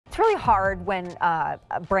It's really hard when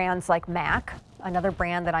brands like Mac, another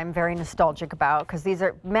brand that I'm very nostalgic about, because these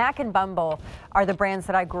are Mac and Bumble are the brands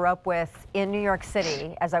that I grew up with in New York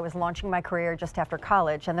City as I was launching my career just after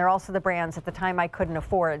college. And they're also the brands at the time I couldn't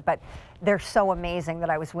afford, but they're so amazing that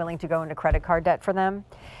I was willing to go into credit card debt for them.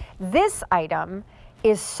 This item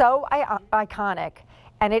is so iconic,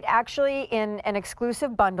 and it actually, in an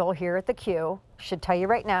exclusive bundle here at the Q, should tell you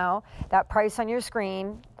right now, that price on your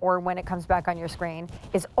screen, or when it comes back on your screen,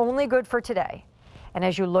 is only good for today. And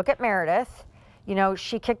as you look at Meredith, you know,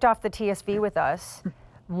 she kicked off the TSV with us.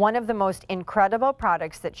 One of the most incredible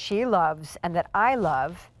products that she loves and that I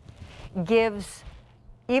love gives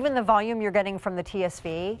even the volume you're getting from the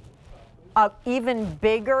TSV an even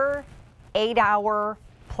bigger 8-hour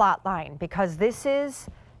plot line, because this is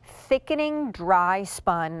Thickening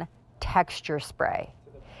Dryspun Texture Spray.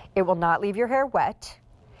 It will not leave your hair wet.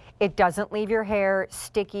 It doesn't leave your hair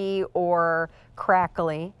sticky or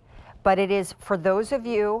crackly, but it is for those of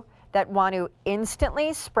you that want to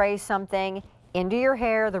instantly spray something into your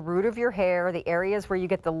hair, the root of your hair, the areas where you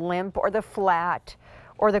get the limp or the flat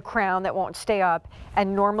or the crown that won't stay up.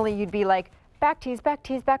 And normally you'd be like, back tease, back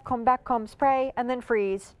comb, spray, and then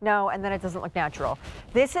freeze. No, and then it doesn't look natural.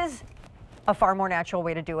 This is a far more natural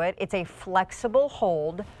way to do it. It's a flexible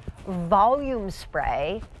hold volume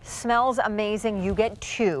spray. Smells amazing. You get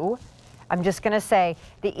 2. I'm just gonna say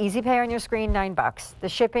the easy pay on your screen, $9. The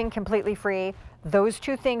shipping completely free. Those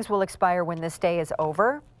 2 things will expire when this day is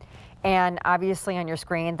over. And obviously on your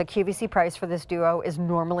screen, the QVC price for this duo is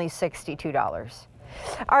normally $62.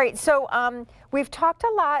 All right, so we've talked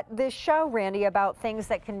a lot this show, Randy, about things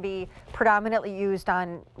that can be predominantly used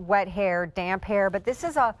on wet hair, damp hair, but this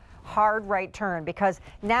is a hard right turn, because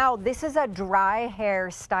now this is a dry hair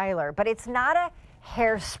styler, but it's not a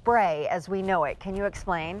hairspray as we know it. Can you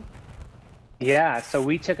explain? Yeah, so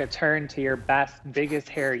we took a turn to your best, biggest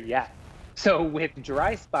hair yet. So with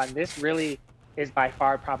Dryspun, this really is by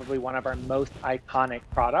far probably one of our most iconic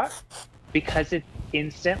products, because it's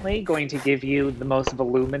instantly going to give you the most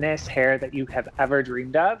voluminous hair that you have ever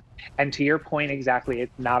dreamed of. And to your point exactly,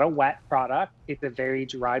 it's not a wet product. It's a very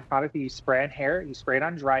dry product that you spray on hair. You spray it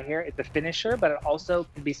on dry hair. It's a finisher, but it also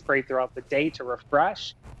can be sprayed throughout the day to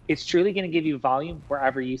refresh. It's truly going to give you volume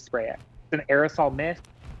wherever you spray it. It's an aerosol mist,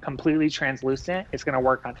 completely translucent. It's going to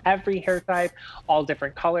work on every hair type, all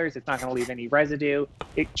different colors. It's not going to leave any residue.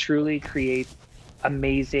 It truly creates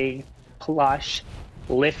amazing, plush,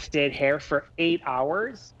 lifted hair for 8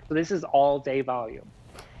 hours. So this is all day volume.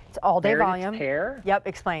 It's all day Meredith's volume. hair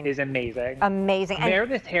explain. is amazing. Amazing.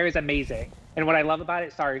 Meredith's hair is amazing. And what I love about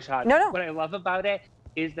it, sorry, Shad. No. What I love about it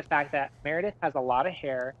is the fact that Meredith has a lot of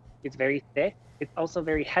hair. It's very thick. It's also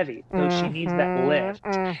very heavy. So she needs that lift.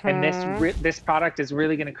 And this product is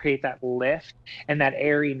really going to create that lift and that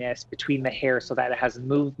airiness between the hair, so that it has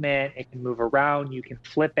movement. It can move around. You can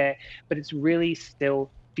flip it, but it's really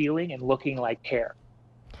still feeling and looking like hair.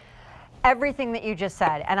 Everything that you just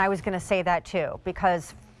said, and I was going to say that too,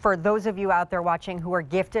 because for those of you out there watching who are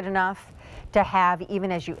gifted enough to have,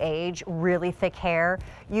 even as you age, really thick hair,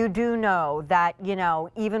 you do know that, you know,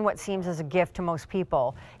 even what seems as a gift to most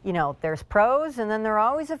people, you know, there's pros and then there are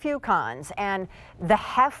always a few cons. And the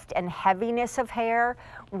heft and heaviness of hair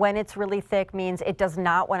when it's really thick means it does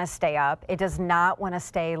not want to stay up. It does not want to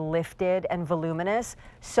stay lifted and voluminous.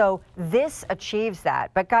 So this achieves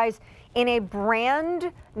that. But guys, in a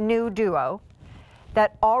brand new duo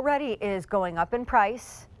that already is going up in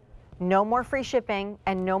price, no more free shipping,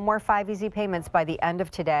 and no more 5 easy payments by the end of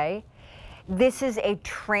today. This is a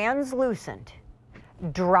translucent,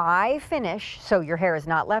 dry finish, so your hair is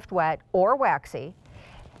not left wet or waxy.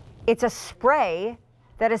 It's a spray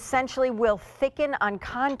that essentially will thicken on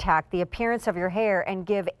contact the appearance of your hair and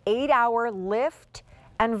give 8-hour lift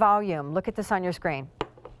and volume. Look at this on your screen.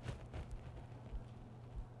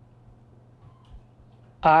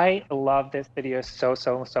 I love this video so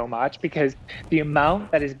much, because the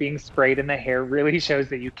amount that is being sprayed in the hair really shows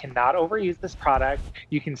that you cannot overuse this product.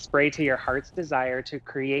 You can spray to your heart's desire to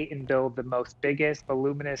create and build the most biggest,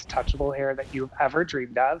 voluminous, touchable hair that you've ever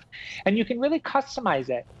dreamed of. And you can really customize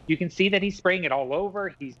it. You can see that he's spraying it all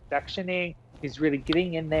over. He's sectioning. He's really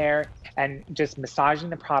getting in there and just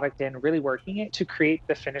massaging the product in, really working it to create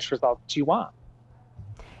the finished result that you want.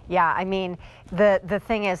 Yeah, I mean, the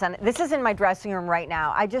thing is, and this is in my dressing room right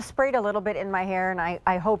now, I just sprayed a little bit in my hair, and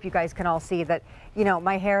I hope you guys can all see that, you know,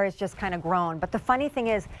 my hair is just kind of grown. But the funny thing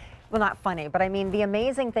is, well, not funny, but I mean, the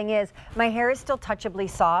amazing thing is my hair is still touchably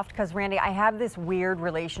soft, because Randy, I have this weird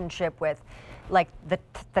relationship with like the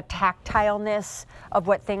tactileness of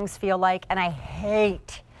what things feel like, and I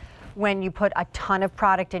hate when you put a ton of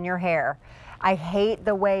product in your hair. I hate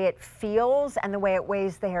the way it feels and the way it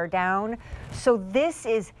weighs the hair down. So this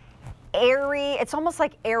is airy. It's almost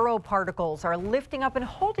like aero particles are lifting up and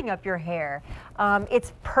holding up your hair.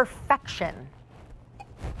 It's perfection.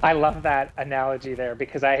 I love that analogy there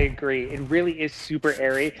because I agree. It really is super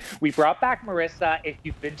airy. We brought back Marissa. If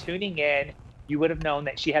you've been tuning in, you would have known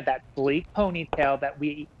that she had that sleek ponytail that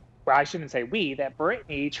I shouldn't say we, that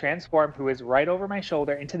Brittany transformed, who is right over my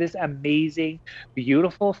shoulder, into this amazing,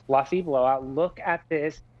 beautiful, fluffy blowout. Look at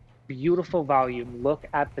this beautiful volume. Look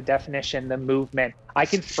at the definition, the movement. I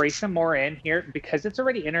can spray some more in here because it's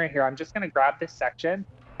already in her hair. I'm just going to grab this section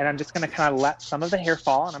and I'm just going to kind of let some of the hair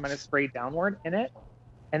fall and I'm going to spray downward in it.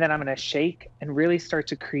 And then I'm going to shake and really start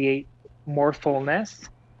to create more fullness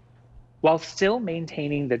while still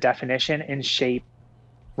maintaining the definition and shape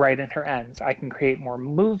right in her ends. I can create more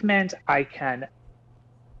movement. I can.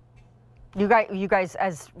 You guys,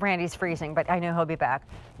 as Randy's freezing, but I know he'll be back.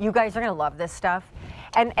 You guys are going to love this stuff.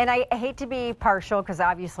 And I hate to be partial because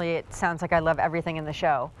obviously it sounds like I love everything in the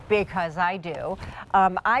show, because I do.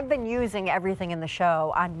 I've been using everything in the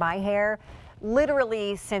show on my hair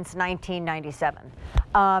literally since 1997.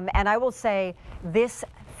 And I will say this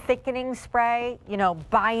thickening spray, you know,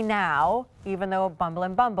 by now, even though Bumble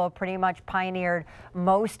and Bumble pretty much pioneered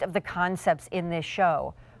most of the concepts in this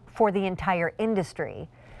show for the entire industry,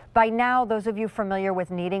 by now, those of you familiar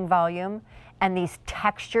with needing volume and these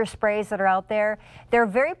texture sprays that are out there, they're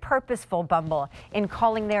very purposeful, Bumble, in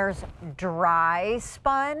calling theirs dry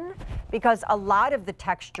spun, because a lot of the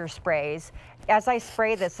texture sprays, as I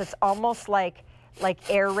spray this, it's almost like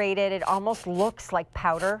aerated. It almost looks like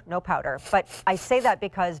powder, no powder. But I say that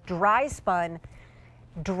because dry spun,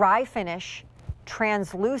 dry finish,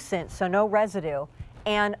 translucent, so no residue.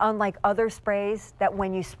 And unlike other sprays that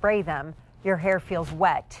when you spray them, your hair feels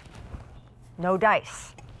wet. No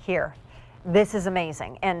dice here. This is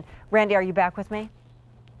amazing. And Randy, are you back with me?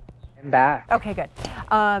 I'm back. Okay, good.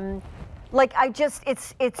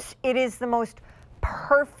 It is the most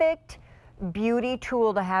perfect beauty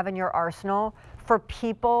tool to have in your arsenal for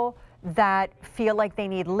people that feel like they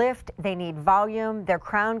need lift, they need volume, their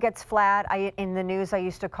crown gets flat. In the news, I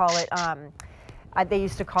used to call it, they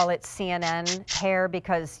used to call it CNN hair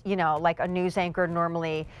because, you know, like a news anchor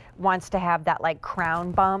normally wants to have that like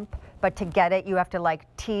crown bump, but to get it, you have to like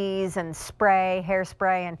tease and spray,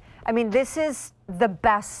 hairspray. And I mean, this is the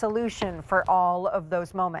best solution for all of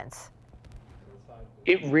those moments.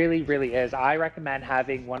 It really, really is. I recommend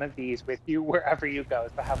having one of these with you wherever you go.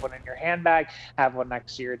 So have one in your handbag, have one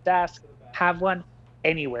next to your desk, have one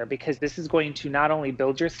anywhere, because this is going to not only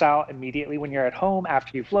build your style immediately when you're at home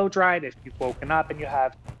after you've blow dried, if you've woken up and you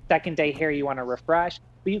have second day hair you want to refresh,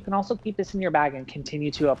 but you can also keep this in your bag and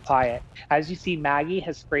continue to apply it. As you see, Maggie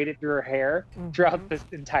has sprayed it through her hair throughout this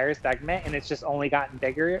entire segment, and it's just only gotten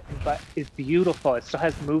bigger, but it's beautiful. It still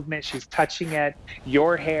has movement. She's touching it,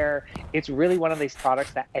 your hair. It's really one of these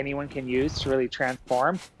products that anyone can use to really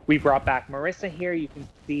transform. We brought back Marissa here. You can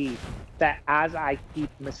see that as I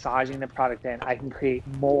keep massaging the product in, I can create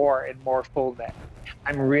more and more fullness.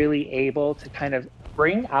 I'm really able to kind of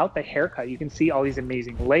bring out the haircut. You can see all these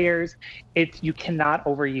amazing layers. You cannot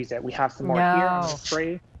overuse it. We have some more here on the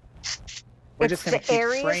spray. We're just going to keep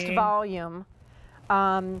spraying. It's the airiest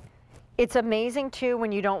volume. It's amazing too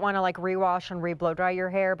when you don't want to like rewash and re-blow dry your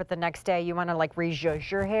hair, but the next day you want to like re-zhuzh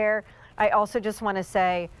your hair. I also just want to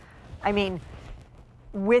say, I mean,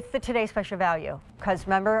 with the Today Special Value, because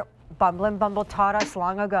remember, Bumble and Bumble taught us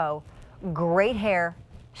long ago, great hair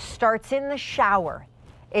starts in the shower.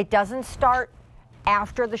 It doesn't start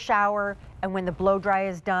after the shower and when the blow dry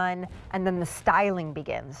is done and then the styling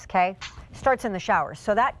begins, okay? Starts in the shower.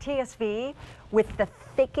 So that TSV with the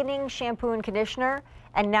thickening shampoo and conditioner,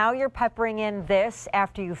 and now you're peppering in this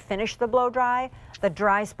after you finish the blow dry, the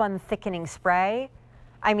dry spun thickening spray.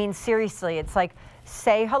 I mean, seriously, it's like,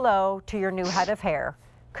 say hello to your new head of hair,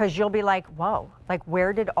 because you'll be like, whoa, like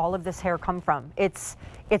where did all of this hair come from? It's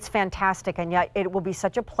fantastic, and yet it will be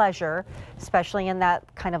such a pleasure, especially in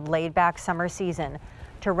that kind of laid back summer season,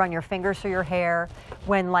 to run your fingers through your hair.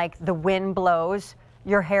 When like the wind blows,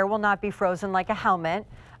 your hair will not be frozen like a helmet.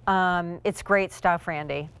 It's great stuff,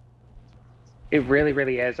 Randy. It really,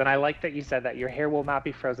 really is. And I like that you said that your hair will not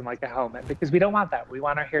be frozen like a helmet, because we don't want that. We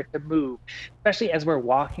want our hair to move, especially as we're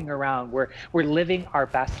walking around. We're living our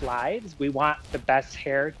best lives. We want the best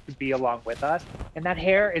hair to be along with us. And that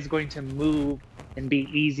hair is going to move and be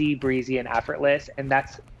easy, breezy, and effortless. And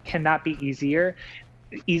that cannot be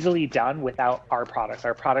easily done without our products.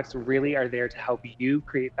 Our products really are there to help you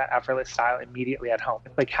create that effortless style immediately at home.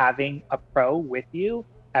 It's like having a pro with you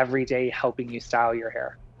every day helping you style your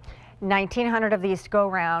hair. 1,900 of these to go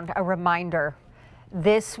around. A reminder,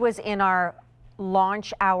 this was in our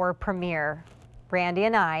launch hour premiere, Randy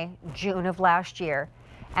and I, June of last year,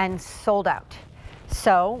 and sold out.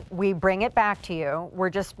 So we bring it back to you. We're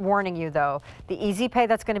just warning you though, the easy pay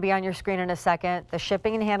that's going to be on your screen in a second, the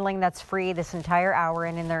shipping and handling that's free this entire hour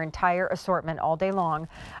and in their entire assortment all day long,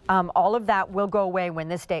 all of that will go away when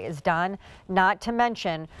this day is done. Not to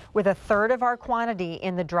mention, with a third of our quantity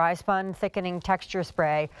in the Dryspun Thickening Texture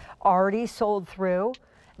Spray already sold through,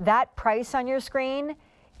 that price on your screen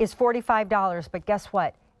is $45, but guess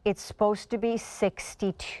what? It's supposed to be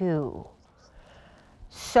 $62.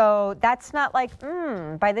 So that's not like,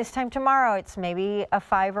 by this time tomorrow, it's maybe a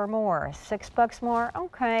 $5 or more, $6 more,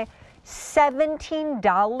 okay.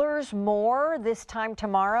 $17 more this time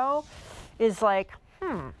tomorrow is like,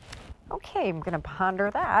 okay, I'm gonna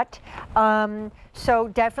ponder that. So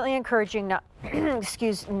definitely encouraging not,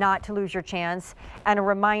 not to lose your chance. And a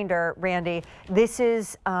reminder, Randy, this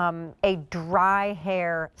is a dry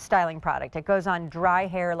hair styling product. It goes on dry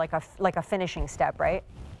hair like a finishing step, right?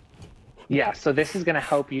 Yeah, so this is going to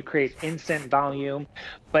help you create instant volume,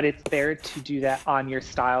 but it's there to do that on your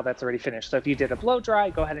style that's already finished. So if you did a blow dry,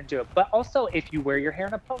 go ahead and do it. But also if you wear your hair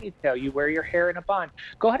in a ponytail, you wear your hair in a bun,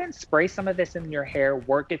 go ahead and spray some of this in your hair,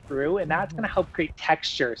 work it through, and that's going to help create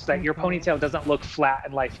texture so that your ponytail doesn't look flat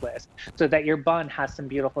and lifeless, so that your bun has some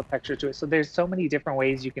beautiful texture to it. So there's so many different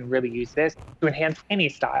ways you can really use this to enhance any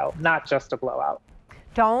style, not just a blowout.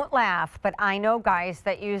 Don't laugh, but I know guys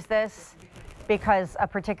that use this because a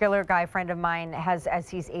particular guy friend of mine has, as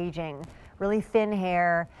he's aging, really thin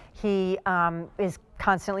hair. He is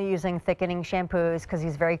constantly using thickening shampoos because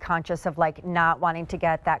he's very conscious of like not wanting to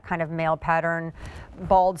get that kind of male pattern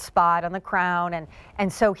bald spot on the crown.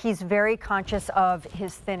 And so he's very conscious of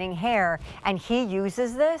his thinning hair, and he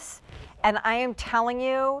uses this. And I am telling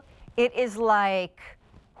you, it is like,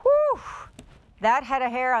 whew, that head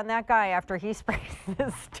of hair on that guy after he sprays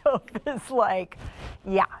this stuff is like,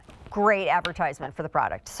 yeah. Great advertisement for the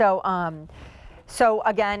product. So, so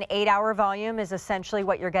again, 8-hour volume is essentially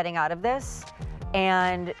what you're getting out of this.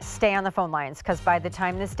 And stay on the phone lines, because by the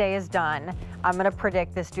time this day is done, I'm going to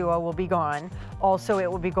predict this duo will be gone. Also, it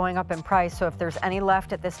will be going up in price. So if there's any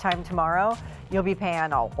left at this time tomorrow, you'll be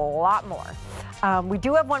paying a lot more. We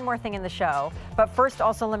do have one more thing in the show, but first,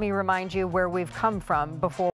 also let me remind you where we've come from before.